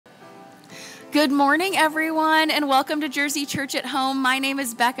Good morning, everyone, and welcome to Jersey Church at Home. My name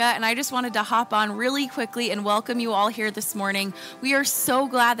is Becca, and I just wanted to hop on really quickly and welcome you all here this morning. We are so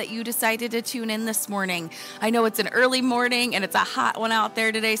glad that you decided to tune in this morning. I know it's an early morning, and it's a hot one out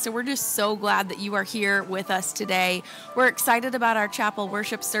there today, so we're just so glad that you are here with us today. We're excited about our chapel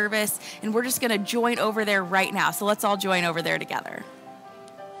worship service, and we're just going to join over there right now, so let's all join over there together.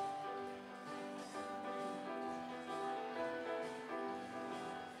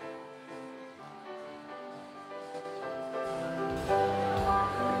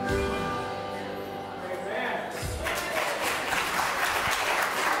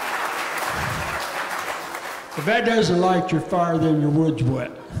 If that doesn't light your fire, then your wood's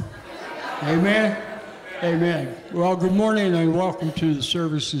wet. Amen? Amen. Well, good morning and welcome to the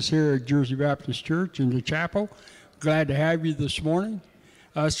services here at Jersey Baptist Church in the chapel. Glad to have you this morning.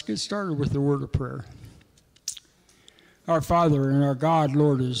 Let's get started with the word of prayer. Our Father and our God,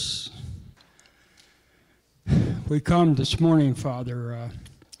 Lord, we come this morning, Father,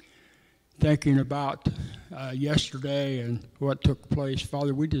 thinking about yesterday and what took place.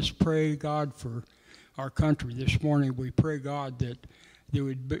 Father, we just pray, God, for our country this morning. We pray, God, that there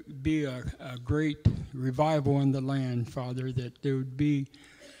would be a great revival in the land, Father, that there would be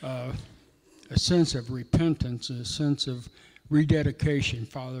a sense of repentance, a sense of rededication,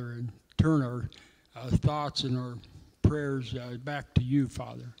 Father, and turn our thoughts and our prayers back to you,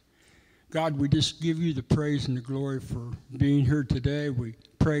 Father. God, we just give you the praise and the glory for being here today. We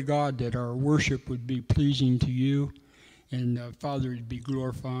pray, God, that our worship would be pleasing to you. And, Father, it'd be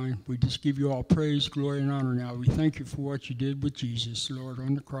glorifying. We just give you all praise, glory, and honor now. We thank you for what you did with Jesus, Lord,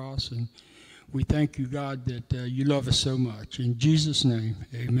 on the cross. And we thank you, God, that you love us so much. In Jesus' name,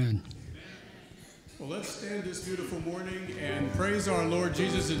 amen. Well, let's stand this beautiful morning and praise our Lord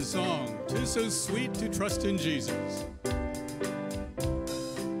Jesus in song. 'Tis so sweet to trust in Jesus.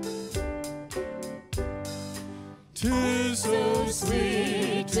 'Tis so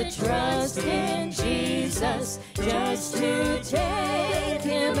sweet to trust in Jesus, just to take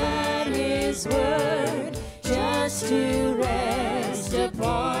him at his word, just to rest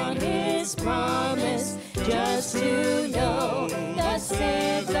upon his promise, just to know thus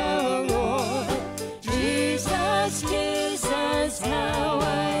saith the Lord. Jesus, Jesus, how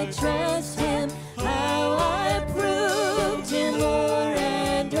I trust him, how I proved him o'er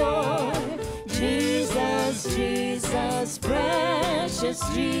and o'er. Jesus, Jesus, precious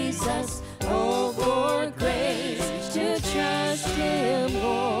Jesus, oh, for grace to trust him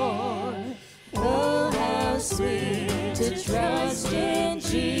more. Oh, how sweet to trust in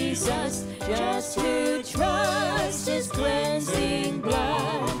Jesus, just to trust his cleansing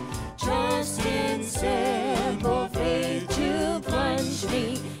blood, just in simple faith to plunge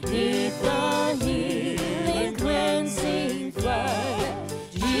me neath the healing cleansing flood.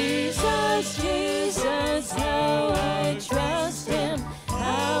 Jesus, Jesus, how I trust him,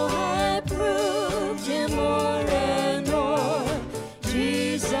 how I proved him more and more.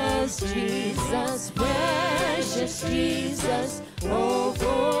 Jesus, Jesus, precious Jesus, oh,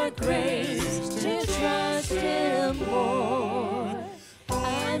 for grace to trust him more.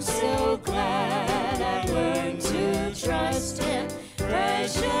 I'm so glad I've learned to trust him,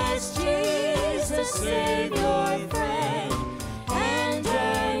 precious Jesus, Savior, friend. And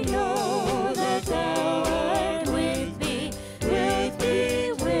I know that thou art with me to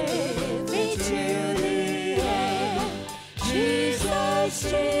the end. Jesus,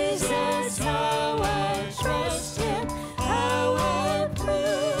 Jesus, how I trust him, how I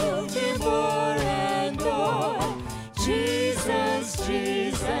proved him more and more. Jesus,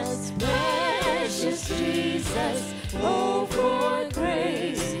 Jesus, precious Jesus, oh, for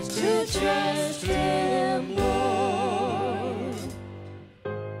grace to trust him more.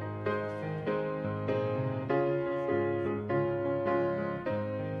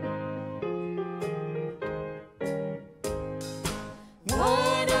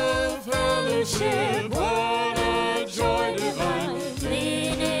 What a fellowship, what a joy divine,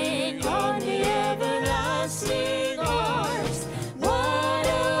 leaning on the everlasting arms. What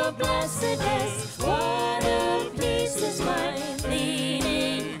a blessedness, what a peace is mine,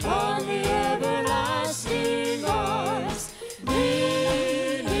 leaning on the everlasting arms.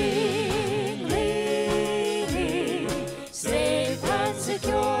 Leaning, leaning, safe and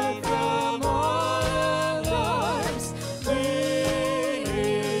secure from all alarms. Leaning,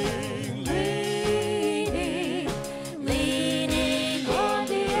 leaning, leaning on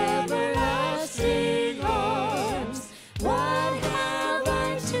the everlasting arms. What have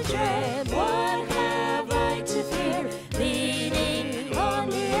I to dread? What have I to fear? Leaning on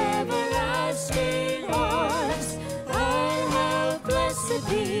the everlasting arms. I have blessed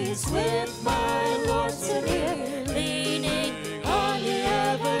be peace with my Lord so near, leaning on the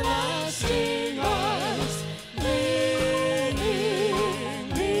everlasting arms, leaning,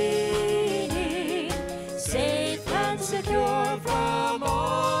 safe and secure from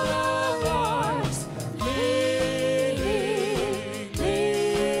all alarms, leaning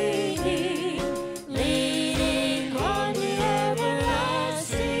on the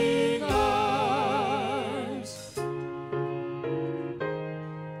everlasting arms.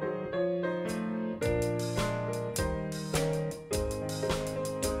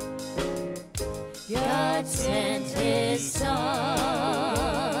 God sent his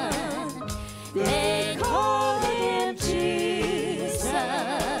son, they call him Jesus.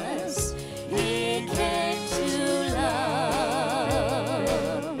 He came to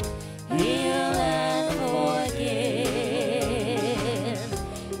love, heal and forgive.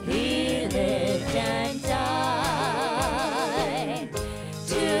 He lived and died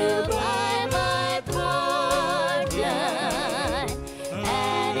to buy my pardon.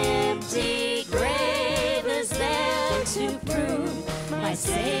 An empty grave is there to prove my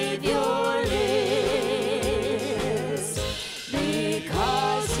Savior lives.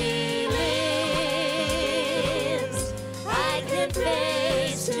 Because he lives, I can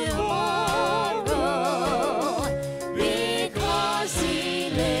face tomorrow. Because he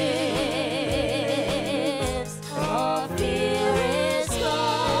lives, all fear is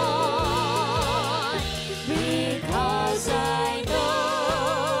gone. Because I know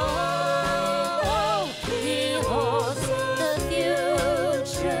he holds the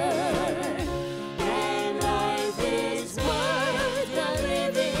future, and life is worth the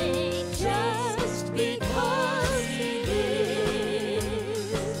living just because he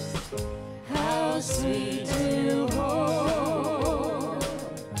lives. How sweet to hold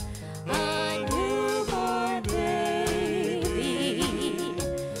a newborn baby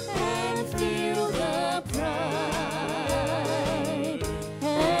and feel the pride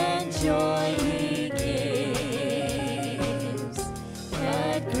and joy he gives,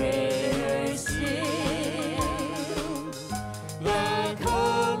 but greater still, the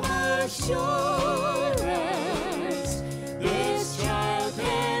calm assurance this child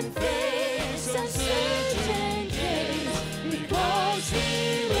can face uncertain days because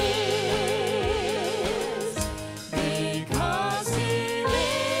he lives. Because he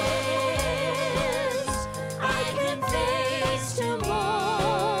lives, I can face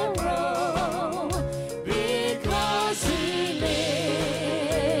tomorrow. Because he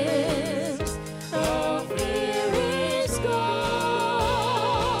lives, all fear is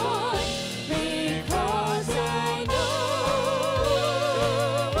gone. Because I know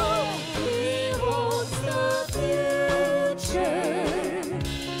he holds the future,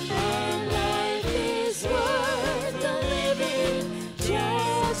 and life is worth the living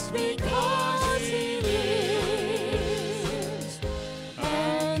just because he lives.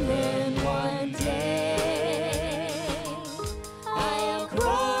 And then one day I'll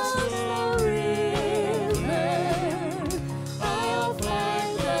cross the river, I'll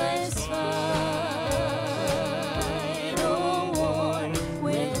find life's final war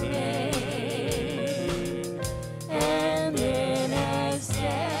with pain, and then I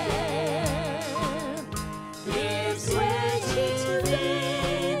stand this way to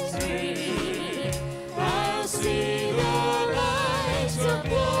victory. I'll see the lights of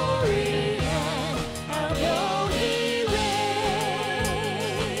glory, and I'll know he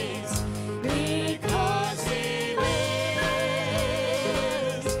reigns. Because he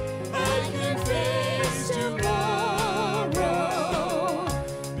lives, I can face tomorrow.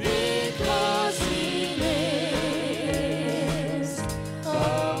 Because he lives,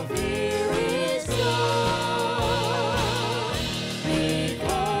 all fear is gone.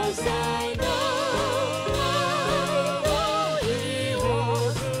 Because I know he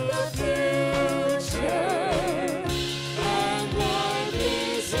holds the future, and life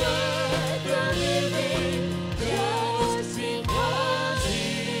is worth the living just because he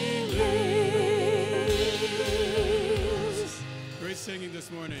lives. Great singing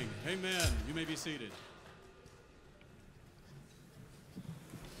this morning. Amen. You may be seated.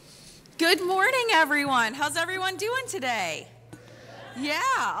 Good morning, everyone. How's everyone doing today? Yeah,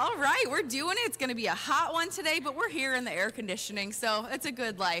 all right, we're doing it. It's going to be a hot one today, but we're here in the air conditioning, so it's a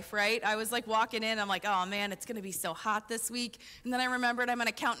good life, right? I was like walking in, I'm like, oh man, it's going to be so hot this week. And then I remembered I'm an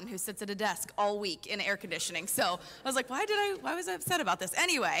accountant who sits at a desk all week in air conditioning. So I was like, why was I upset about this?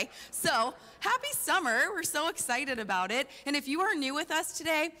 Anyway, so happy summer. We're so excited about it. And if you are new with us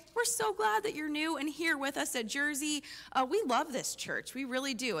today, we're so glad that you're new and here with us at Jersey. We love this church. We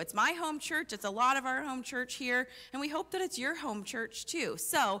really do. It's my home church. It's a lot of our home church here. And we hope that it's your home church Church too.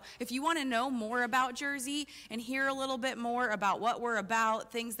 So if you want to know more about Jersey and hear a little bit more about what we're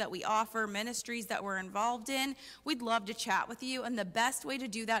about, things that we offer, ministries that we're involved in, we'd love to chat with you. And the best way to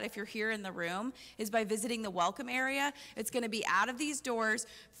do that if you're here in the room is by visiting the welcome area. It's going to be out of these doors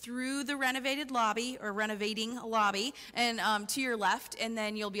through the renovating lobby, and to your left, and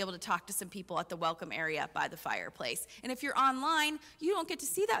then you'll be able to talk to some people at the welcome area by the fireplace. And if you're online, you don't get to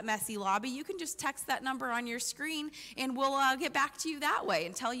see that messy lobby. You can just text that number on your screen, and we'll get back to you that way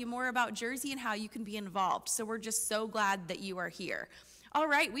and tell you more about Jersey and how you can be involved. So we're just so glad that you are here. All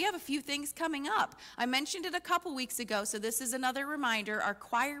right, we have a few things coming up. I mentioned it a couple weeks ago, so this is another reminder. Our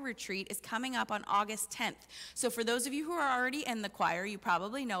choir retreat is coming up on August 10th. So for those of you who are already in the choir, you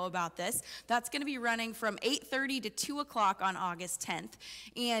probably know about this. That's going to be running from 8:30 to 2 o'clock on August 10th.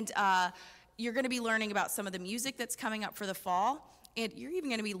 And you're going to be learning about some of the music that's coming up for the fall. And you're even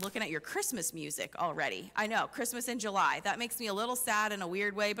going to be looking at your Christmas music already. I know, Christmas in July. That makes me a little sad in a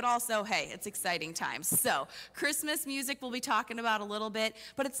weird way, but also, hey, it's exciting times. So Christmas music we'll be talking about a little bit,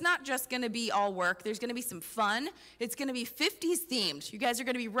 but it's not just going to be all work. There's going to be some fun. It's going to be 50s themed. You guys are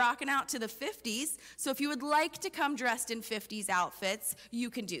going to be rocking out to the 50s. So if you would like to come dressed in 50s outfits, you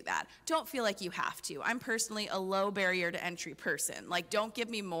can do that. Don't feel like you have to. I'm personally a low barrier to entry person. Like, don't give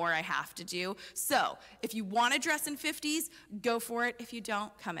me more I have to do. So if you want to dress in 50s, go for it. If you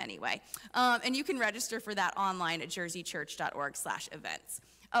don't, come anyway. And you can register for that online at jerseychurch.org/events.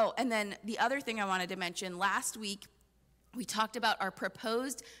 Oh, and then the other thing I wanted to mention, last week, we talked about our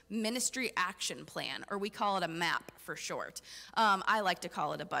proposed ministry action plan, or we call it a MAP for short. I like to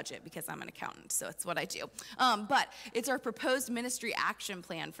call it a budget because I'm an accountant, so it's what I do. But it's our proposed ministry action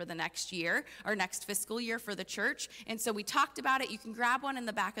plan for the next year, our next fiscal year for the church. And so we talked about it. You can grab one in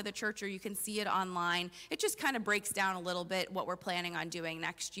the back of the church, or you can see it online. It just kind of breaks down a little bit what we're planning on doing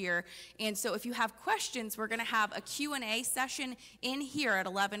next year. And so if you have questions, we're going to have a Q&A session in here at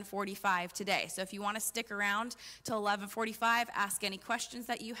 11:45 today. So if you want to stick around till 11:45, ask any questions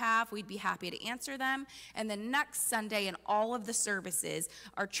that you have. We'd be happy to answer them. And then next Sunday in all of the services,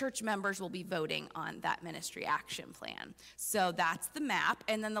 our church members will be voting on that ministry action plan. So that's the MAP.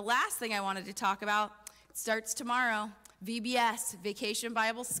 And then the last thing I wanted to talk about, it starts tomorrow. VBS, Vacation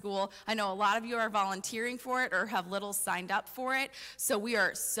Bible School. I know a lot of you are volunteering for it or have little signed up for it. So we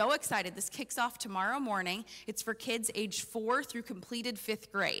are so excited. This kicks off tomorrow morning. It's for kids age 4 through completed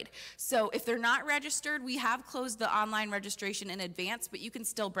 5th grade. So if they're not registered, we have closed the online registration in advance, but you can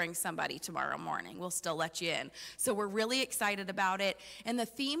still bring somebody tomorrow morning. We'll still let you in. So we're really excited about it. And the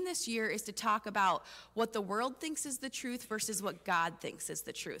theme this year is to talk about what the world thinks is the truth versus what God thinks is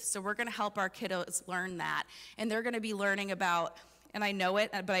the truth. So we're going to help our kiddos learn that. And they're going to be learning about, and I know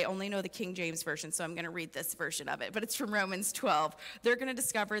it, but I only know the King James Version, so I'm going to read this version of it, but it's from Romans 12. They're going to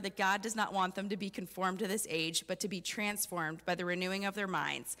discover that God does not want them to be conformed to this age, but to be transformed by the renewing of their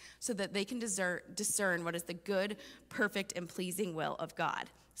minds, so that they can discern what is the good, perfect, and pleasing will of God.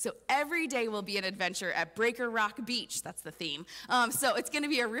 So every day will be an adventure at Breaker Rock Beach. That's the theme. So it's going to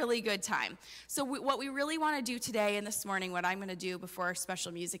be a really good time. So what we really want to do today and this morning, what I'm going to do before our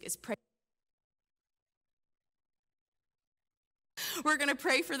special music is pray. We're going to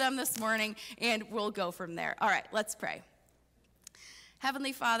pray for them this morning, and we'll go from there. All right, let's pray.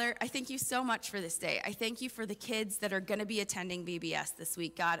 Heavenly Father, I thank you so much for this day. I thank you for the kids that are going to be attending VBS this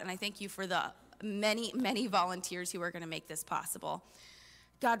week, God, and I thank you for the many, many volunteers who are going to make this possible.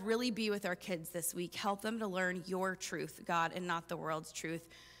 God, really be with our kids this week. Help them to learn your truth, God, and not the world's truth.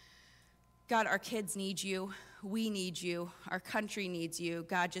 God, our kids need you. We need you. Our country needs you.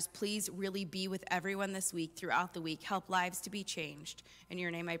 God, just please really be with everyone this week, throughout the week. Help lives to be changed. In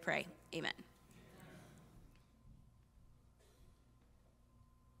your name I pray. Amen.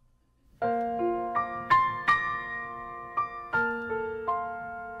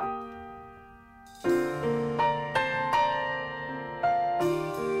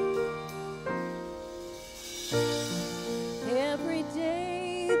 Every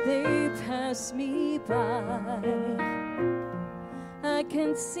day they pass me by, I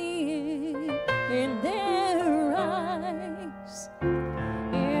can see it in their eyes.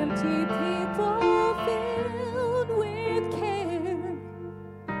 Empty people filled with care,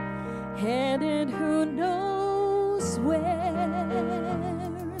 headed who knows where.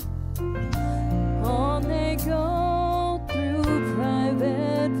 On they go through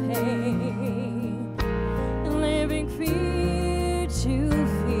private pain, living fear to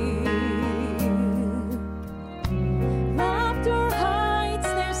fear. Laughter hides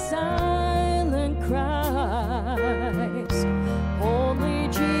their silent cries. Oh,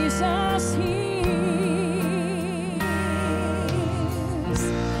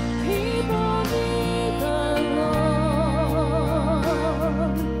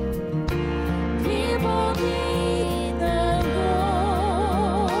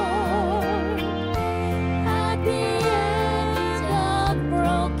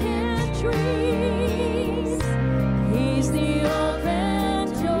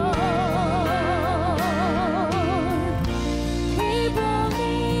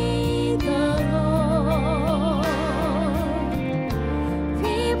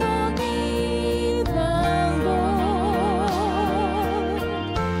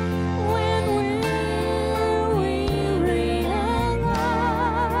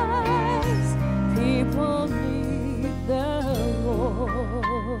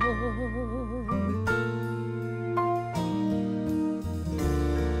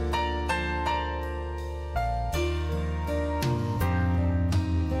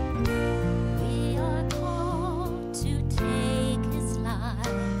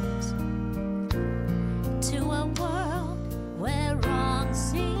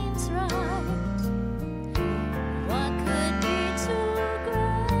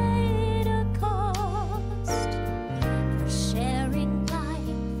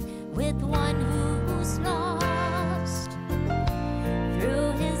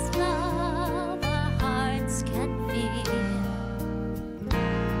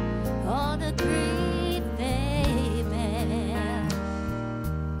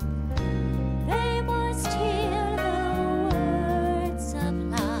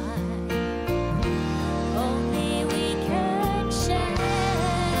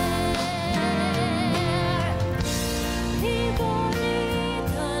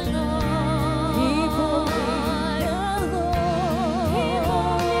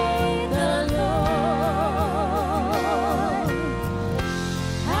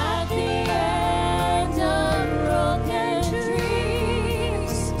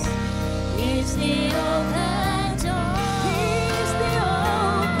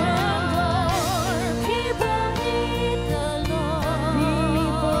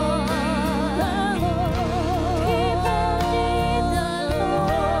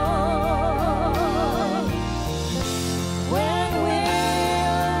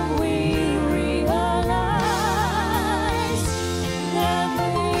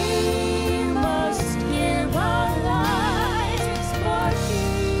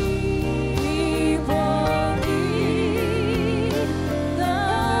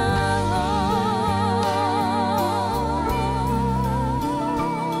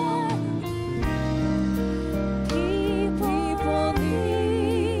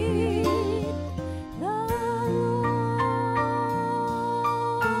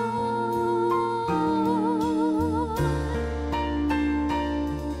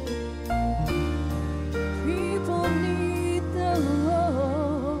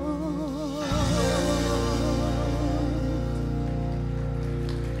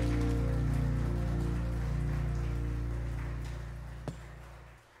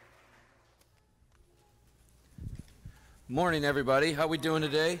 Morning, everybody. How we doing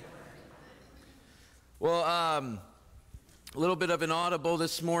today? Well, a little bit of an audible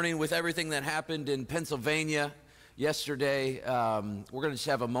this morning with everything that happened in Pennsylvania yesterday. We're going to just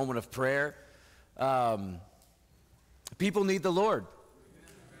have a moment of prayer. People need the Lord.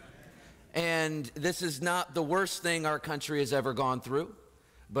 And this is not the worst thing our country has ever gone through,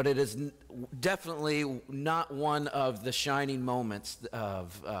 but it is definitely not one of the shining moments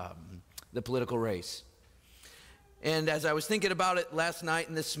of the political race. And as I was thinking about it last night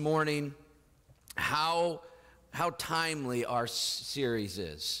and this morning, how timely our series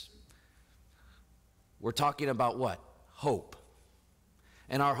is. We're talking about what? Hope.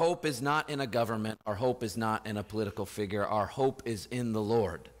 And our hope is not in a government. Our hope is not in a political figure. Our hope is in the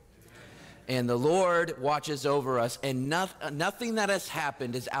Lord. And the Lord watches over us, and nothing that has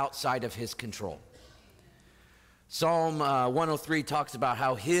happened is outside of his control. Psalm 103 talks about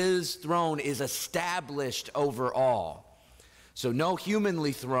how his throne is established over all. So no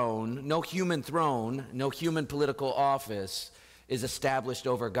human throne, no human political office is established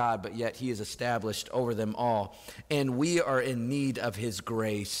over God, but yet he is established over them all. And we are in need of his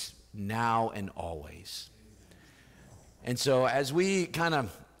grace now and always. And so as we kind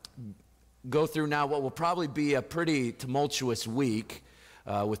of go through now what will probably be a pretty tumultuous week,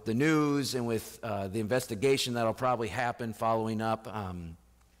 with the news and with the investigation that'll probably happen following up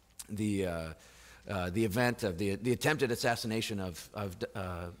the event of the attempted assassination of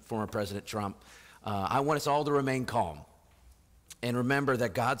former President Trump. I want us all to remain calm and remember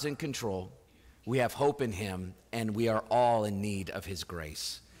that God's in control. We have hope in him, and we are all in need of his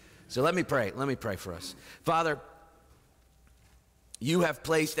grace. So let me pray. Let me pray for us. Father, you have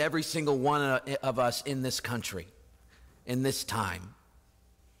placed every single one of us in this country, in this time.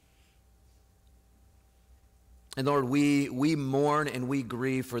 And Lord, we mourn and we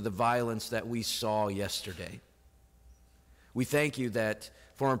grieve for the violence that we saw yesterday. We thank you that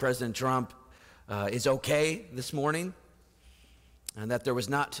former President Trump is okay this morning and that there was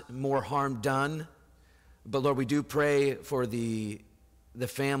not more harm done. But Lord, we do pray for the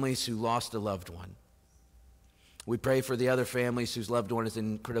families who lost a loved one. We pray for the other families whose loved one is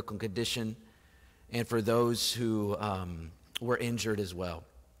in critical condition and for those who were injured as well.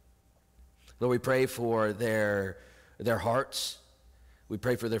 Lord, we pray for their hearts. We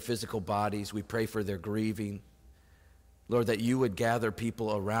pray for their physical bodies. We pray for their grieving. Lord, that you would gather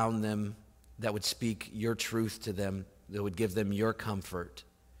people around them that would speak your truth to them, that would give them your comfort.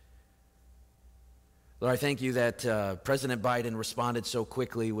 Lord, I thank you that President Biden responded so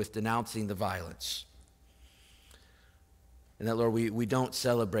quickly with denouncing the violence. And that, Lord, we don't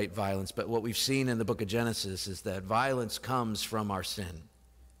celebrate violence, but what we've seen in the book of Genesis is that violence comes from our sin.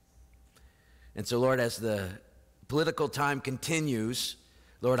 And so, Lord, as the political time continues,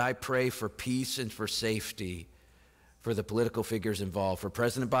 Lord, I pray for peace and for safety for the political figures involved, for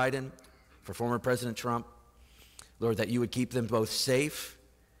President Biden, for former President Trump. Lord, that you would keep them both safe,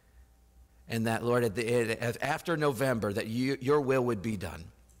 and that, Lord, after November, that your will would be done,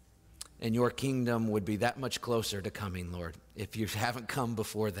 and your kingdom would be that much closer to coming, Lord, if you haven't come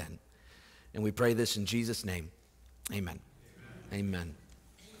before then. And we pray this in Jesus' name. Amen. Amen.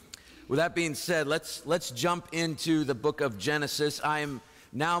 With that being said, let's jump into the book of Genesis. I am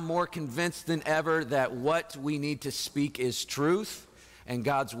now more convinced than ever that what we need to speak is truth, and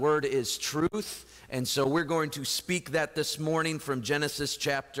God's word is truth. And so we're going to speak that this morning from Genesis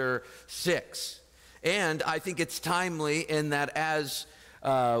chapter 6. And I think it's timely in that as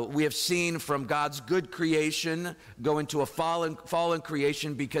we have seen from God's good creation go into a fallen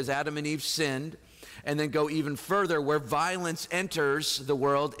creation because Adam and Eve sinned, and then go even further where violence enters the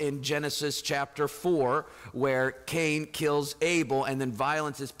world in Genesis chapter 4, where Cain kills Abel, and then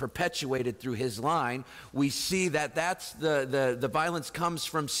violence is perpetuated through his line. We see that that's the violence comes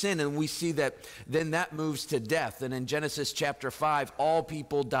from sin, and we see that then that moves to death. And in Genesis chapter 5, all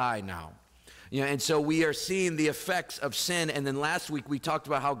people die now. You know, and so we are seeing the effects of sin. And then last week we talked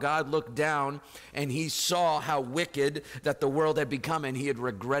about how God looked down and he saw how wicked that the world had become, and he had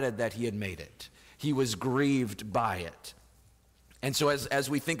regretted that he had made it. He was grieved by it. And so as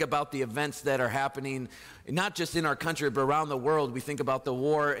we think about the events that are happening, not just in our country, but around the world, we think about the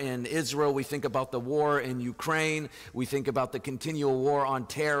war in Israel, we think about the war in Ukraine, we think about the continual war on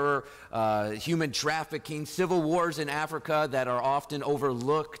terror, human trafficking, civil wars in Africa that are often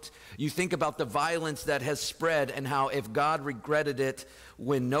overlooked. You think about the violence that has spread and how if God regretted it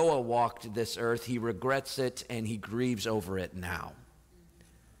when Noah walked this earth, he regrets it and he grieves over it now.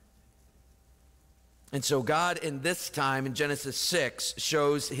 And so God in this time in Genesis 6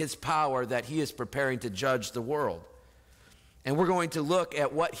 shows his power that he is preparing to judge the world. And we're going to look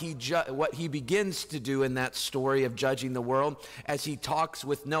at what he begins to do in that story of judging the world as he talks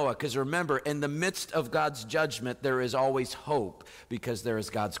with Noah. Because remember, in the midst of God's judgment, there is always hope because there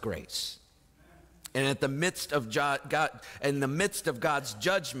is God's grace. And in the midst of God's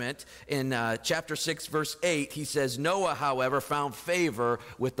judgment, in chapter 6, verse 8, he says, Noah, however, found favor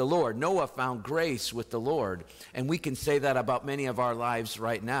with the Lord. Noah found grace with the Lord. And we can say that about many of our lives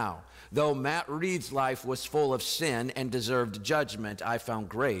right now. Though Matt Reed's life was full of sin and deserved judgment, I found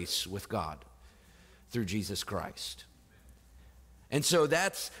grace with God through Jesus Christ. And so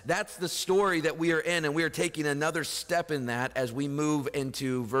that's the story that we are in, and we are taking another step in that as we move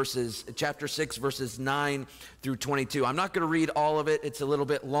into chapter 6, verses 9 through 22. I'm not going to read all of it. It's a little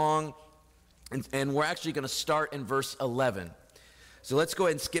bit long, and we're actually going to start in verse 11. So let's go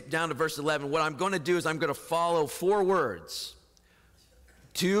ahead and skip down to verse 11. What I'm going to do is I'm going to follow 4 words.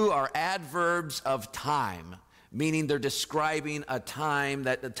 2 are adverbs of time, meaning they're describing a time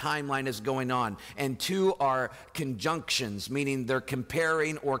that the timeline is going on. And 2 are conjunctions, meaning they're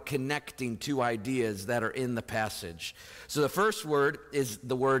comparing or connecting 2 ideas that are in the passage. So the first word is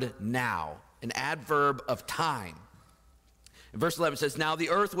the word now, an adverb of time. Verse 11 says, Now the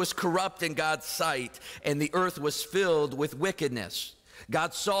earth was corrupt in God's sight, and the earth was filled with wickedness.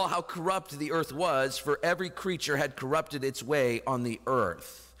 God saw how corrupt the earth was, for every creature had corrupted its way on the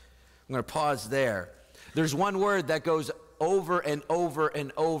earth. I'm going to pause there. There's one word that goes over and over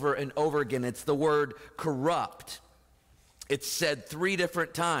and over and over again. It's the word corrupt. It's said 3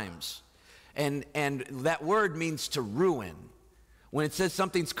 different times. And that word means to ruin. When it says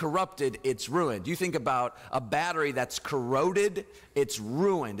something's corrupted, it's ruined. You think about a battery that's corroded, it's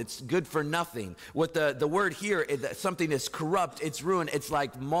ruined. It's good for nothing. What the word here is that something is corrupt, it's ruined. It's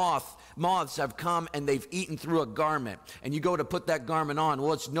like moths have come and they've eaten through a garment. And you go to put that garment on,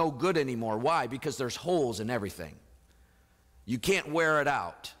 well, it's no good anymore. Why? Because there's holes in everything. You can't wear it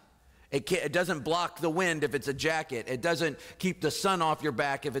out. It doesn't block the wind if it's a jacket. It doesn't keep the sun off your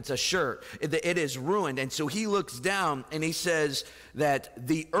back if it's a shirt. It is ruined. And so he looks down and he says that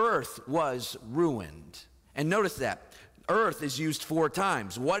the earth was ruined. And notice that. Earth is used 4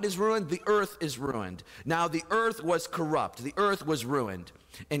 times. What is ruined? The earth is ruined. Now the earth was corrupt. The earth was ruined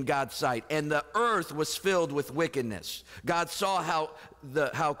in God's sight. And the earth was filled with wickedness. God saw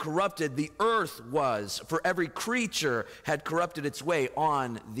how corrupted the earth was, for every creature had corrupted its way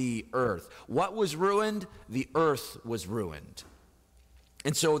on the earth. What was ruined? The earth was ruined.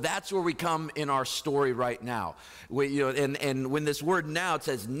 And so that's where we come in our story right now. And when this word now, it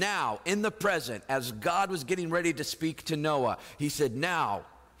says now, in the present, as God was getting ready to speak to Noah, he said, now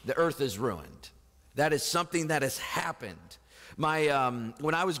the earth is ruined. That is something that has happened.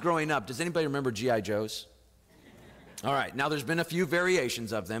 When I was growing up, does anybody remember G.I. Joes? All right, now there's been a few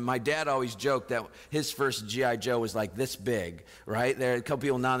variations of them. My dad always joked that his first G.I. Joe was like this big, right? There are a couple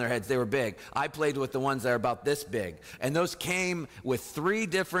people nodding their heads, they were big. I played with the ones that are about this big. And those came with 3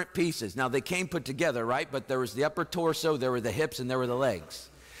 different pieces. Now they came put together, right? But there was the upper torso, there were the hips, and there were the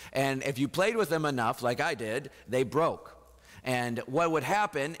legs. And if you played with them enough, like I did, they broke. And what would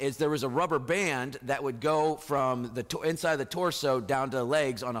happen is there was a rubber band that would go from the inside the torso down to the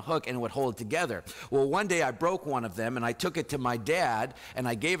legs on a hook and would hold it together. Well, one day I broke one of them and I took it to my dad and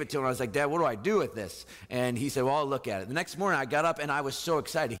I gave it to him. I was like, Dad, what do I do with this? And he said, well, I'll look at it. The next morning I got up and I was so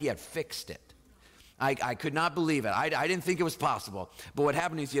excited. He had fixed it. I could not believe it. I didn't think it was possible. But what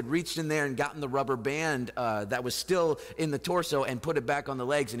happened is he had reached in there and gotten the rubber band that was still in the torso and put it back on the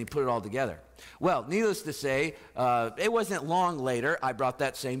legs, and he put it all together. Well, needless to say, it wasn't long later I brought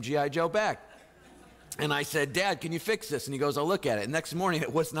that same G.I. Joe back. And I said, Dad, can you fix this? And he goes, I'll look at it. And next morning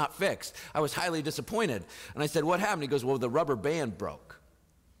it was not fixed. I was highly disappointed. And I said, what happened? He goes, well, the rubber band broke.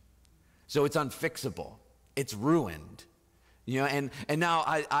 So it's unfixable. It's ruined. You know, and now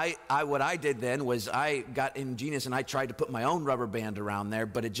what I did then was I got ingenious and I tried to put my own rubber band around there,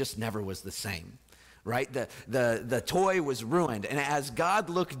 but it just never was the same, right? The toy was ruined. And as God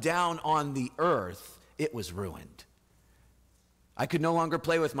looked down on the earth, it was ruined. I could no longer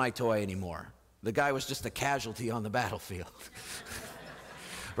play with my toy anymore. The guy was just a casualty on the battlefield.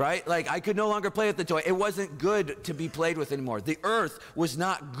 Right? Like, I could no longer play with the toy. It wasn't good to be played with anymore. The earth was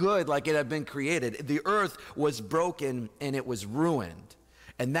not good like it had been created. The earth was broken and it was ruined.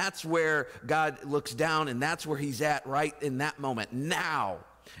 And that's where God looks down, and that's where he's at right in that moment, now.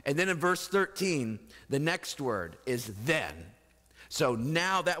 And then in verse 13, the next word is then. So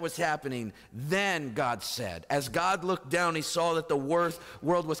now that was happening. Then God said, as God looked down, he saw that the world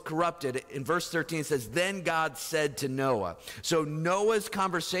was corrupted. In verse 13, it says, then God said to Noah. So Noah's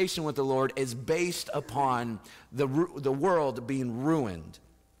conversation with the Lord is based upon the world being ruined.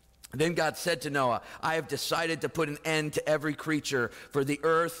 Then God said to Noah, I have decided to put an end to every creature, for the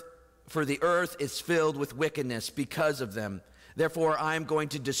earth is filled with wickedness because of them. Therefore, I am going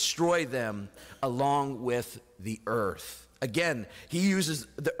to destroy them along with the earth. Again, he uses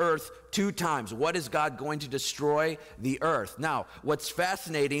the earth 2 times. What is God going to destroy? The earth. Now, what's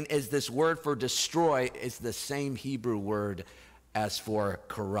fascinating is this word for destroy is the same Hebrew word as for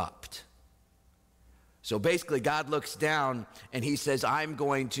corrupt. So basically, God looks down and he says, I'm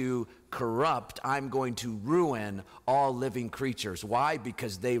going to corrupt, I'm going to ruin all living creatures. Why?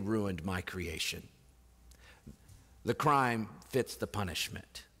 Because they ruined my creation. The crime fits the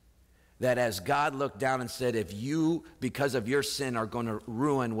punishment. That as God looked down and said, if you, because of your sin, are going to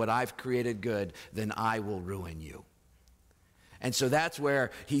ruin what I've created good, then I will ruin you. And so that's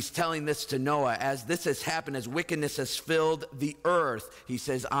where he's telling this to Noah. As this has happened, as wickedness has filled the earth, he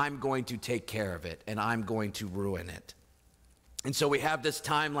says, I'm going to take care of it, and I'm going to ruin it. And so we have this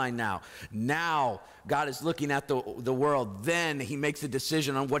timeline now. Now God is looking at the world. Then he makes a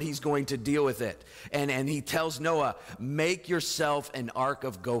decision on what he's going to deal with it. And he tells Noah, make yourself an ark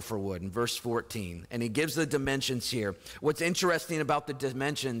of gopher wood in verse 14. And he gives the dimensions here. What's interesting about the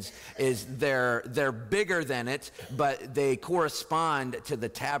dimensions is they're bigger than it, but they correspond to the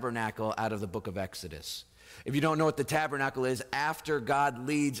tabernacle out of the book of Exodus. If you don't know what the tabernacle is, after God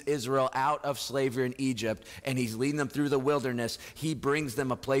leads Israel out of slavery in Egypt and he's leading them through the wilderness, he brings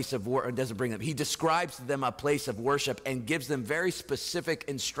them a place of worship, doesn't bring them, he describes to them a place of worship and gives them very specific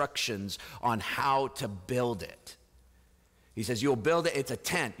instructions on how to build it. He says, you'll build it, it's a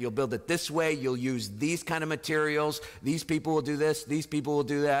tent. You'll build it this way. You'll use these kind of materials. These people will do this. These people will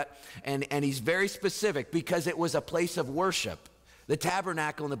do that. And he's very specific because it was a place of worship. The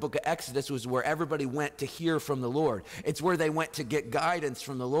tabernacle in the book of Exodus was where everybody went to hear from the Lord. It's where they went to get guidance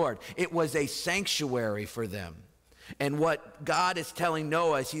from the Lord. It was a sanctuary for them. And what God is telling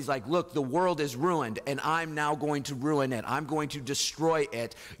Noah is he's like, look, the world is ruined, and I'm now going to ruin it. I'm going to destroy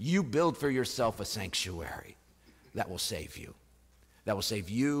it. You build for yourself a sanctuary that will save you. That will save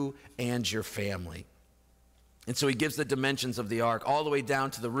you and your family. And so he gives the dimensions of the ark all the way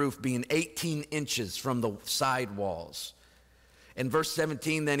down to the roof being 18 inches from the side walls. In verse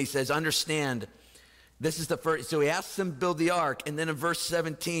 17, then he says, understand, this is the first. So he asks them to build the ark. And then in verse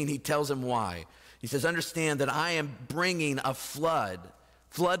 17, he tells them why. He says, understand that I am bringing a flood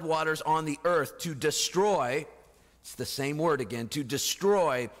waters on the earth to destroy, it's the same word again, to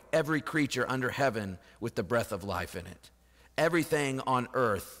destroy every creature under heaven with the breath of life in it. Everything on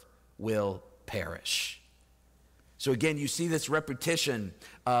earth will perish. So again, you see this repetition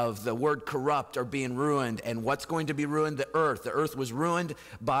of the word corrupt or being ruined. And what's going to be ruined? The earth. The earth was ruined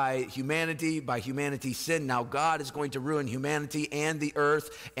by humanity's sin. Now God is going to ruin humanity and the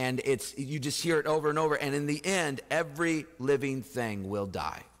earth. And you just hear it over and over. And in the end, every living thing will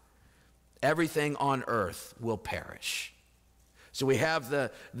die. Everything on earth will perish. So we have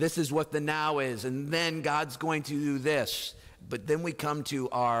this is what the now is. And then God's going to do this. But then we come to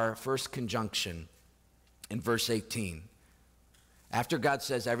our first conjunction. In verse 18, after God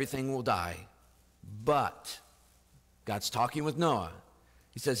says everything will die, but God's talking with Noah.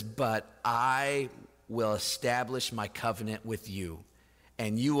 He says, but I will establish my covenant with you,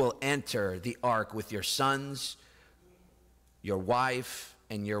 and you will enter the ark with your sons, your wife,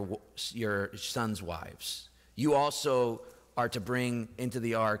 and your sons' wives. You also are to bring into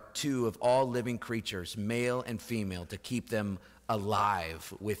the ark 2 of all living creatures, male and female, to keep them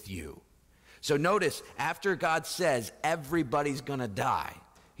alive with you. So notice, after God says everybody's going to die,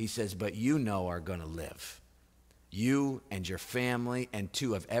 he says, but you are going to live. You and your family and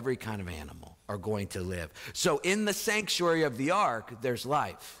 2 of every kind of animal are going to live. So in the sanctuary of the ark, there's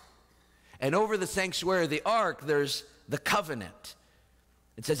life. And over the sanctuary of the ark, there's the covenant.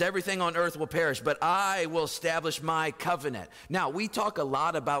 It says everything on earth will perish, but I will establish my covenant. Now, we talk a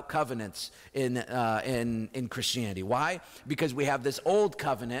lot about covenants in Christianity. Why? Because we have this old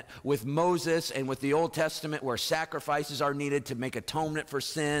covenant with Moses and with the Old Testament where sacrifices are needed to make atonement for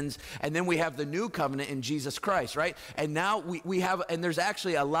sins. And then we have the new covenant in Jesus Christ, right? And now we have, and there's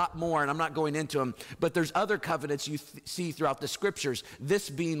actually a lot more, and I'm not going into them, but there's other covenants you see throughout the scriptures, this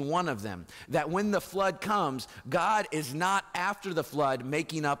being one of them. That when the flood comes, God is not after the flood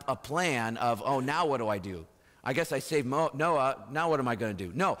making up a plan of, oh, now what do I do? I guess I saved Noah, now what am I going to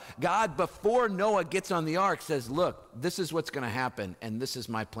do? No, God, before Noah gets on the ark, says, look, this is what's going to happen, and this is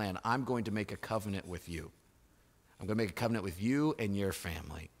my plan. I'm going to make a covenant with you. I'm going to make a covenant with you and your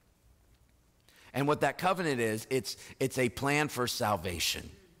family. And what that covenant is, it's a plan for salvation.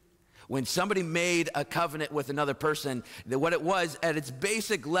 When somebody made a covenant with another person, that what it was, at its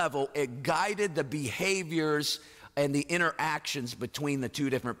basic level, it guided the behaviors and the interactions between the two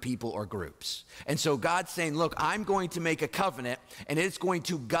different people or groups. And so God's saying, look, I'm going to make a covenant, and it's going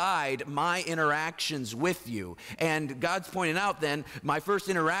to guide my interactions with you. And God's pointing out then, my first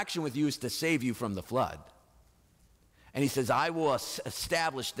interaction with you is to save you from the flood. And he says, I will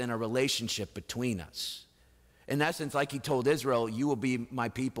establish then a relationship between us. In essence, like he told Israel, you will be my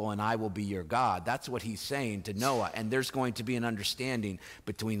people and I will be your God. That's what he's saying to Noah. And there's going to be an understanding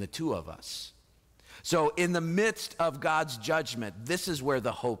between the two of us. So in the midst of God's judgment, this is where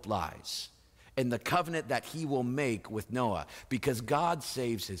the hope lies, in the covenant that he will make with Noah, because God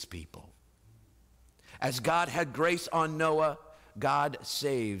saves his people. As God had grace on Noah, God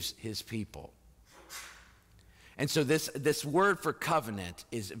saves his people. And so this word for covenant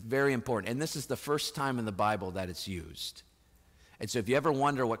is very important. And this is the first time in the Bible that it's used. And so if you ever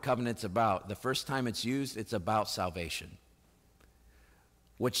wonder what covenant's about, the first time it's used, it's about salvation,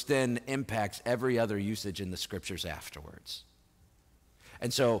 which then impacts every other usage in the scriptures afterwards.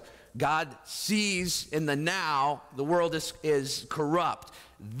 And so God sees in the now the world is corrupt.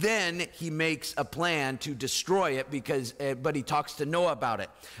 Then he makes a plan to destroy it but he talks to Noah about it.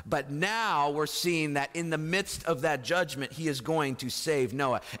 But now we're seeing that in the midst of that judgment, he is going to save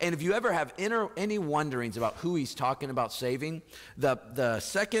Noah. And if you ever have any wonderings about who he's talking about saving, the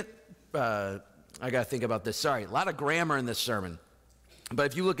second, I got to think about this. Sorry, a lot of grammar in this sermon. But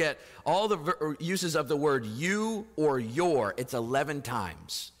if you look at all the uses of the word you or your, it's 11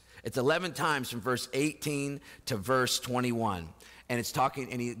 times. It's 11 times from verse 18 to verse 21. And it's talking,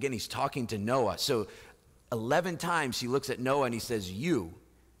 and he's talking to Noah. So 11 times he looks at Noah and he says, you,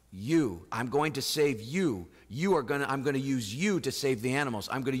 I'm going to save you. I'm going to use you to save the animals.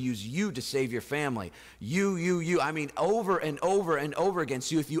 I'm going to use you to save your family. You. I mean, over and over and over again.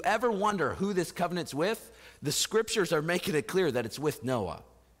 So if you ever wonder who this covenant's with, the scriptures are making it clear that it's with Noah.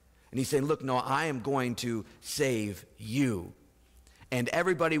 And he's saying, look, Noah, I am going to save you. And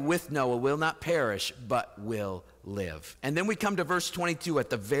everybody with Noah will not perish, but will live. And then we come to verse 22 at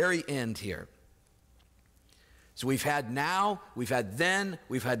the very end here. So we've had now, we've had then,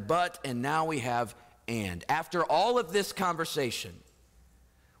 we've had but, and now we have and. After all of this conversation,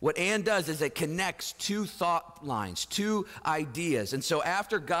 what and does is it connects two thought lines, two ideas. And so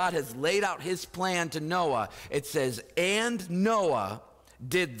after God has laid out his plan to Noah, it says, and Noah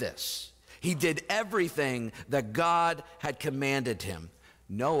did this. He did everything that God had commanded him.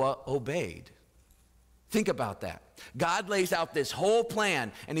 Noah obeyed. Think about that. God lays out this whole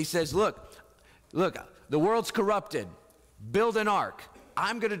plan, and he says, look, the world's corrupted. Build an ark.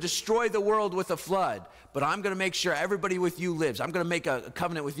 I'm going to destroy the world with a flood, but I'm going to make sure everybody with you lives. I'm going to make a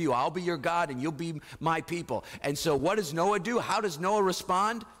covenant with you. I'll be your God, and you'll be my people. And so what does Noah do? How does Noah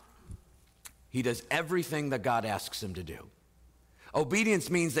respond? He does everything that God asks him to do. Obedience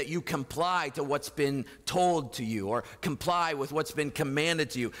means that you comply to what's been told to you or comply with what's been commanded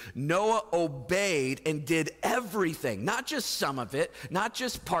to you. Noah obeyed and did everything, not just some of it, not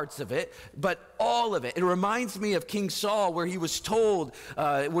just parts of it, but all of it. It reminds me of King Saul where he was told in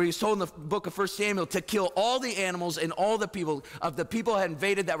the book of 1 Samuel to kill all the animals and all the people had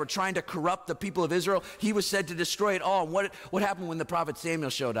invaded that were trying to corrupt the people of Israel. He was said to destroy it all. And what happened when the prophet Samuel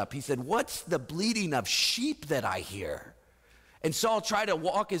showed up? He said, what's the bleating of sheep that I hear? And Saul tried to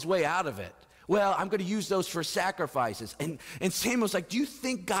walk his way out of it. Well, I'm going to use those for sacrifices. And Samuel's like, do you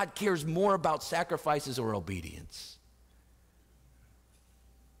think God cares more about sacrifices or obedience?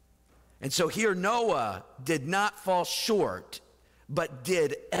 And so here Noah did not fall short, but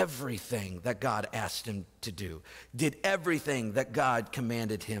did everything that God asked him to do. Did everything that God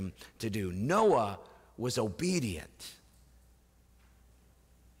commanded him to do. Noah was obedient.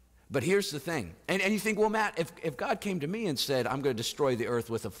 But here's the thing, and you think, well, Matt, if God came to me and said, I'm going to destroy the earth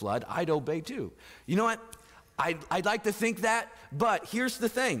with a flood, I'd obey too. You know what? I'd like to think that, but here's the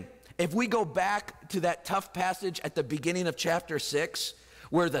thing. If we go back to that tough passage at the beginning of chapter 6,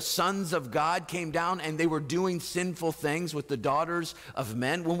 where the sons of God came down and they were doing sinful things with the daughters of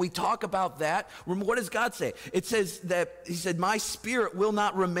men. When we talk about that, what does God say? It says that, he said, my spirit will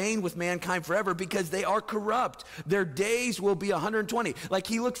not remain with mankind forever because they are corrupt. Their days will be 120. Like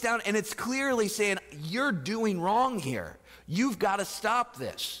he looks down and it's clearly saying, you're doing wrong here. You've got to stop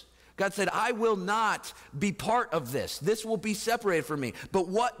this. God said, I will not be part of this. This will be separated from me. But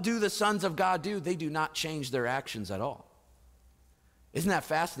what do the sons of God do? They do not change their actions at all. Isn't that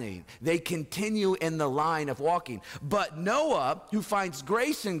fascinating? They continue in the line of walking. But Noah, who finds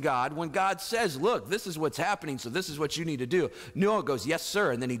grace in God, when God says, look, this is what's happening, so this is what you need to do, Noah goes, yes,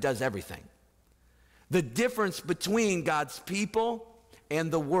 sir, and then he does everything. The difference between God's people and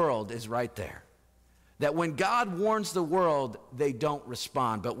the world is right there. That when God warns the world, they don't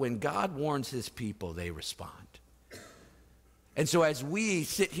respond. But when God warns his people, they respond. And so as we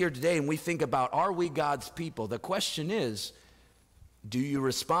sit here today and we think about, are we God's people? The question is, do you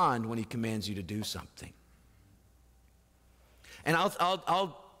respond when he commands you to do something? And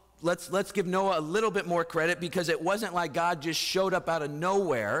let's give Noah a little bit more credit, because it wasn't like God just showed up out of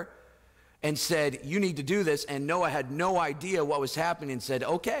nowhere and said, you need to do this, and Noah had no idea what was happening and said,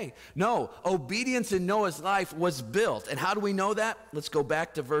 okay. No, obedience in Noah's life was built. And how do we know that? Let's go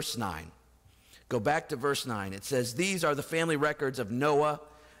back to verse 9. Go back to verse 9. It says, these are the family records of Noah.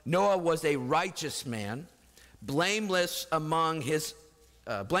 Noah was a righteous man, blameless among his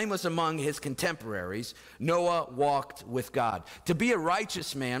contemporaries. Noah walked with God. To be a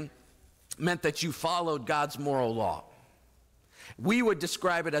righteous man meant that you followed God's moral law. We would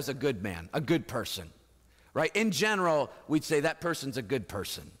describe it as a good man, a good person, right? In general, we'd say that person's a good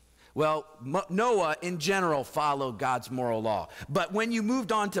person. Well, Noah, in general, followed God's moral law. But when you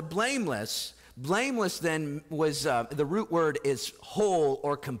moved on to blameless, blameless then was, the root word is whole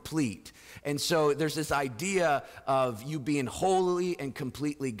or complete. And so there's this idea of you being wholly and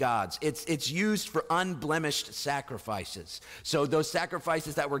completely God's. It's used for unblemished sacrifices. So those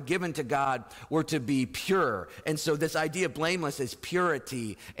sacrifices that were given to God were to be pure. And so this idea of blameless is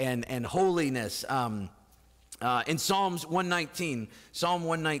purity and holiness. In Psalms 119, Psalm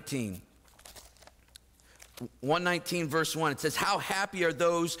 119, 119 verse 1, it says, how happy are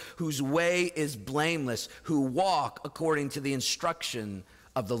those whose way is blameless, who walk according to the instruction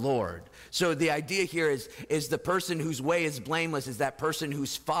of the Lord. So the idea here is the person whose way is blameless is that person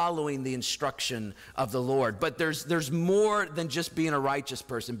who's following the instruction of the Lord. But there's more than just being a righteous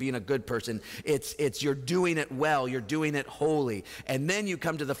person, being a good person. It's you're doing it well, you're doing it holy. And then you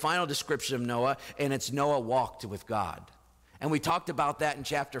come to the final description of Noah, and it's Noah walked with God. And we talked about that in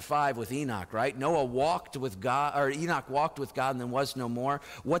chapter 5 with Enoch, right? Noah walked with God, or Enoch walked with God and then was no more.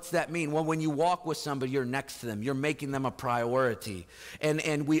 What's that mean? Well, when you walk with somebody, you're next to them. You're making them a priority.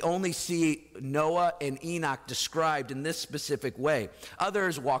 And we only see Noah and Enoch described in this specific way.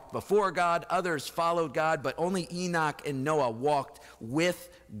 Others walked before God, others followed God, but only Enoch and Noah walked with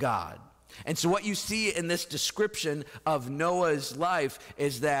God. And so what you see in this description of Noah's life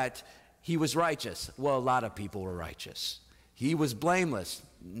is that he was righteous. Well, a lot of people were righteous. He was blameless.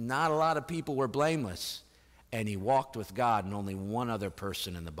 Not a lot of people were blameless. And he walked with God, and only one other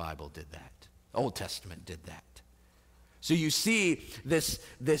person in the Bible did that. Old Testament did that. So you see this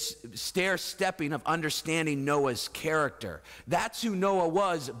stair-stepping of understanding Noah's character. That's who Noah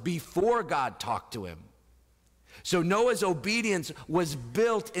was before God talked to him. So Noah's obedience was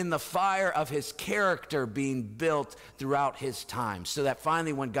built in the fire of his character being built throughout his time, so that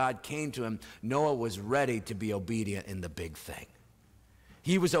finally when God came to him, Noah was ready to be obedient in the big thing.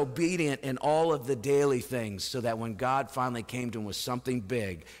 He was obedient in all of the daily things, so that when God finally came to him with something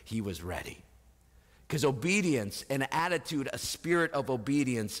big, he was ready. Because obedience, an attitude, a spirit of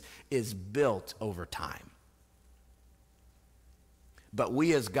obedience is built over time. But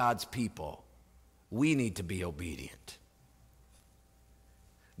we as God's people, we need to be obedient.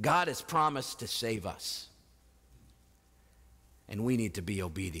 God has promised to save us, and we need to be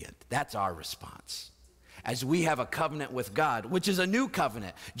obedient. That's our response. As we have a covenant with God, which is a new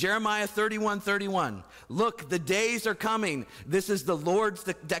covenant. Jeremiah 31:31. Look, the days are coming. This is the Lord's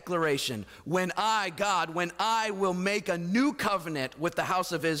declaration. When I, God, will make a new covenant with the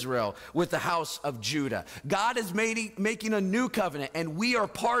house of Israel, with the house of Judah. God is making a new covenant, and we are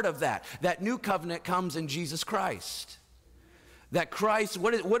part of that. That new covenant comes in Jesus Christ. That Christ,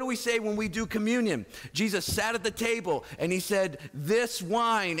 what do we say when we do communion? Jesus sat at the table and he said, this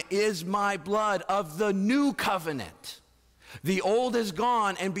wine is my blood of the new covenant. The old is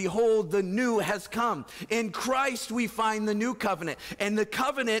gone, and behold, the new has come. In Christ we find the new covenant. And the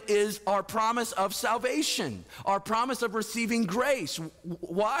covenant is our promise of salvation, our promise of receiving grace.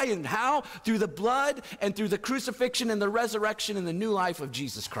 Why and how? Through the blood and through the crucifixion and the resurrection and the new life of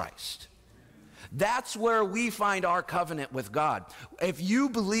Jesus Christ. That's where we find our covenant with God. If you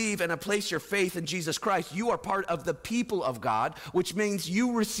believe and place your faith in Jesus Christ, you are part of the people of God, which means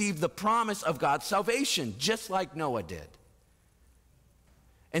you receive the promise of God's salvation, just like Noah did.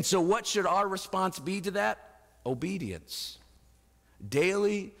 And so what should our response be to that? Obedience.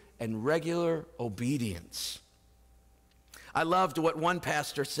 Daily and regular obedience. I loved what one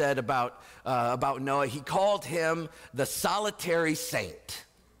pastor said about Noah. He called him the solitary saint.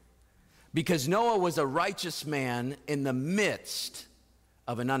 Because Noah was a righteous man in the midst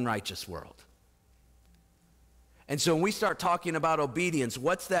of an unrighteous world. And so when we start talking about obedience,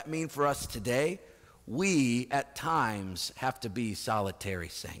 what's that mean for us today? We, at times, have to be solitary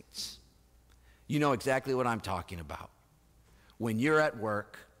saints. You know exactly what I'm talking about. When you're at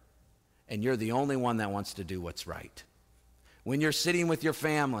work and you're the only one that wants to do what's right. When you're sitting with your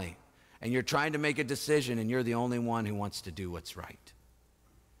family and you're trying to make a decision and you're the only one who wants to do what's right.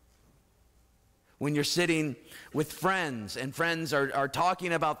 When you're sitting with friends and friends are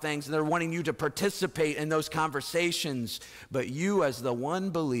talking about things and they're wanting you to participate in those conversations, but you as the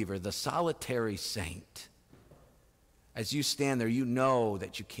one believer, the solitary saint, as you stand there, you know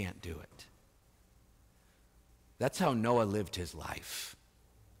that you can't do it. That's how Noah lived his life.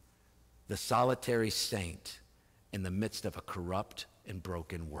 The solitary saint in the midst of a corrupt and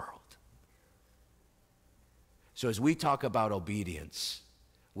broken world. So as we talk about obedience,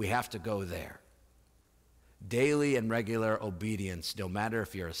 we have to go there. Daily and regular obedience, no matter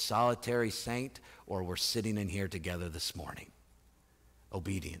if you're a solitary saint or we're sitting in here together this morning.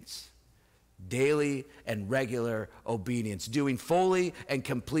 Obedience. Daily and regular obedience, doing fully and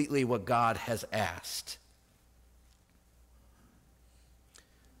completely what God has asked.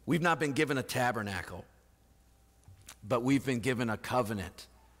 We've not been given a tabernacle, but we've been given a covenant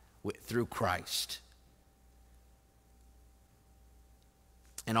through Christ.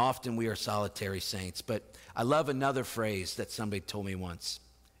 And often we are solitary saints, but I love another phrase that somebody told me once.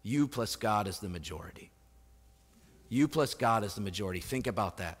 You plus God is the majority. You plus God is the majority. Think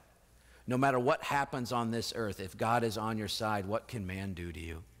about that. No matter what happens on this earth, if God is on your side, what can man do to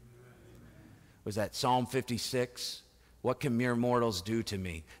you? Was that Psalm 56? What can mere mortals do to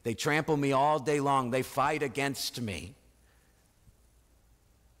me? They trample me all day long. They fight against me.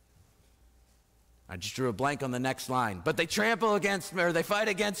 I just drew a blank on the next line. But they trample against me, or they fight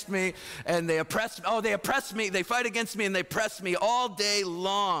against me, and they oppress me. Oh, they oppress me. They fight against me, and they press me all day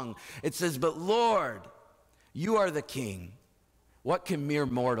long. It says, but Lord, you are the King. What can mere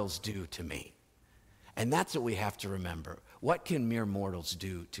mortals do to me? And that's what we have to remember. What can mere mortals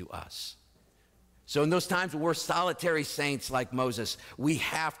do to us? So in those times when we're solitary saints like Moses, we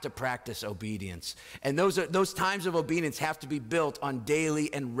have to practice obedience. And those times of obedience have to be built on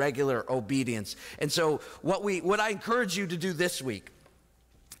daily and regular obedience. And so what I encourage you to do this week,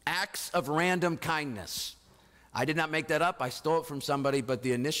 acts of random kindness. I did not make that up. I stole it from somebody, but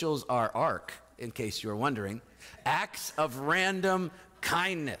the initials are ARC, in case you were wondering. Acts of random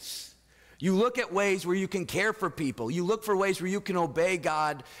kindness. You look at ways where you can care for people. You look for ways where you can obey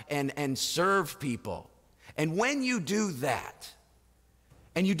God and serve people. And when you do that,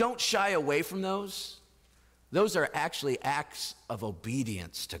 and you don't shy away from those are actually acts of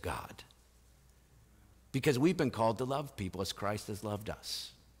obedience to God. Because we've been called to love people as Christ has loved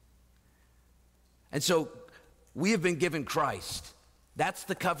us. And so we have been given Christ. That's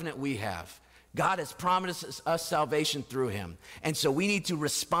the covenant we have. God has promised us salvation through him. And so we need to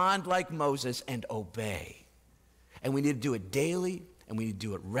respond like Moses and obey. And we need to do it daily, and we need to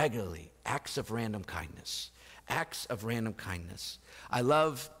do it regularly. Acts of random kindness. Acts of random kindness. I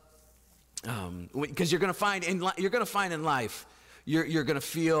love, because you're going to find in life, you're going to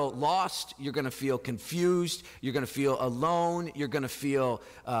feel lost, you're going to feel confused, you're going to feel alone, you're going to feel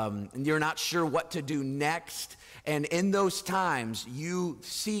you're not sure what to do next. And in those times, you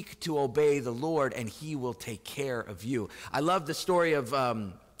seek to obey the Lord, and he will take care of you. I love the story of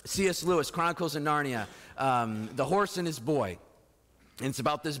C.S. Lewis, Chronicles of Narnia, The Horse and His Boy. And it's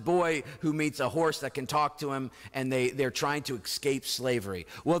about this boy who meets a horse that can talk to him, and they're trying to escape slavery.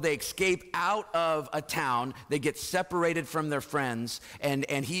 Well, they escape out of a town. They get separated from their friends, and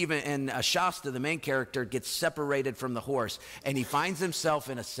Shasta, the main character, gets separated from the horse, and he finds himself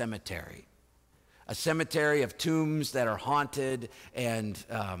in a cemetery. A cemetery of tombs that are haunted and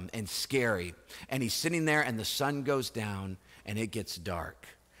scary. And he's sitting there, and the sun goes down, and it gets dark.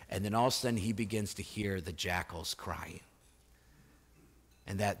 And then all of a sudden, he begins to hear the jackals crying.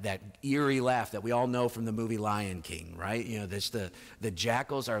 And that eerie laugh that we all know from the movie Lion King, right? You know, the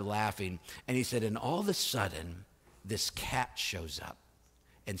jackals are laughing. And he said, and all of a sudden, this cat shows up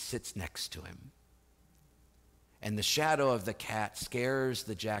and sits next to him. And the shadow of the cat scares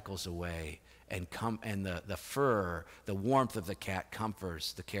the jackals away. And the fur, the warmth of the cat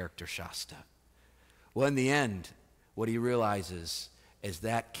comforts the character Shasta. Well, in the end, what he realizes is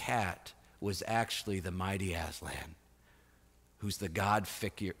that cat was actually the mighty Aslan, who's the God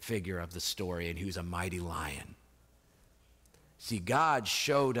figure of the story, and who's a mighty lion. See, God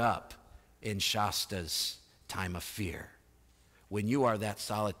showed up in Shasta's time of fear. When you are that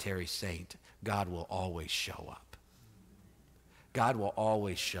solitary saint, God will always show up. God will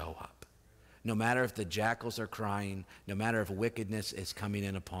always show up. No matter if the jackals are crying, no matter if wickedness is coming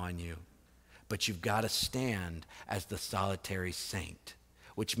in upon you. But you've got to stand as the solitary saint,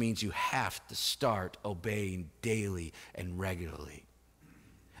 which means you have to start obeying daily and regularly.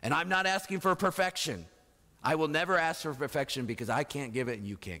 And I'm not asking for perfection. I will never ask for perfection because I can't give it and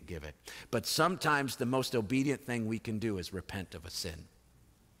you can't give it. But sometimes the most obedient thing we can do is repent of a sin.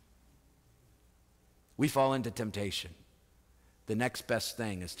 We fall into temptation. The next best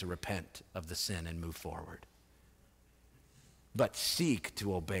thing is to repent of the sin and move forward. But seek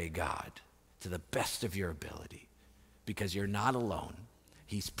to obey God to the best of your ability, because you're not alone.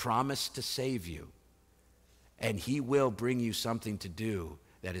 He's promised to save you, and he will bring you something to do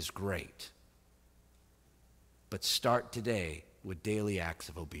that is great. But start today with daily acts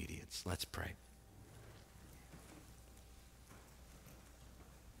of obedience. Let's pray.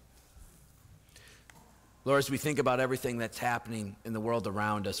 Lord, as we think about everything that's happening in the world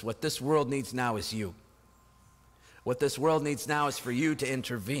around us, what this world needs now is you. What this world needs now is for you to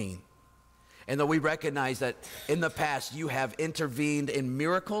intervene. And though we recognize that in the past you have intervened in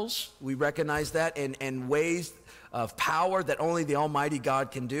miracles, we recognize that in ways of power that only the Almighty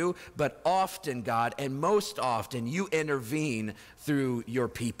God can do, but often, God, and most often, you intervene through your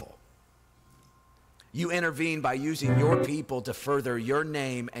people. You intervene by using your people to further your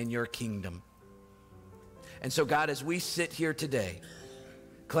name and your kingdom. And so, God, as we sit here today,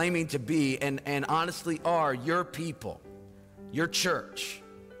 claiming to be and honestly are your people, your church,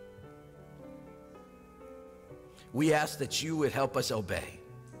 we ask that you would help us obey,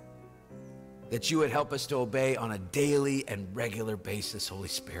 that you would help us to obey on a daily and regular basis, Holy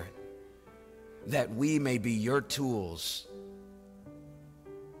Spirit, that we may be your tools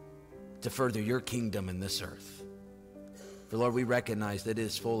to further your kingdom in this earth. For Lord, we recognize that it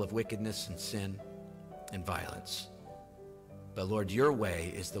is full of wickedness and sin and violence. But Lord, your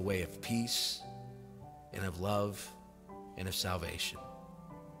way is the way of peace and of love and of salvation.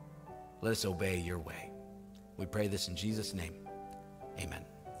 Let us obey your way. We pray this in Jesus' name. Amen.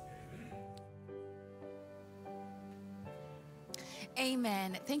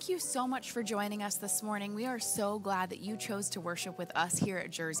 Amen. Thank you so much for joining us this morning. We are so glad that you chose to worship with us here at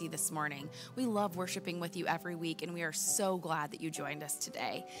Jersey this morning. We love worshiping with you every week, and we are so glad that you joined us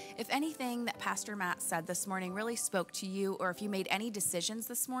today. If anything that Pastor Matt said this morning really spoke to you, or if you made any decisions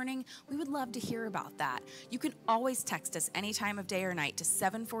this morning, we would love to hear about that. You can always text us any time of day or night to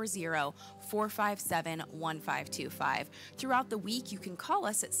 740-457-1525. Throughout the week, you can call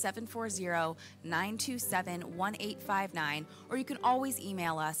us at 740-927-1859, or you can always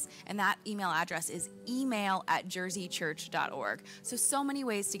email us, and that email address is email@jerseychurch.org. So many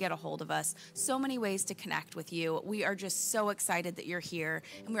ways to get a hold of us, so many ways to connect with you. We are just so excited that you're here,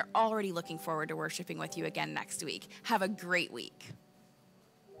 and we're already looking forward to worshiping with you again next week. Have a great week.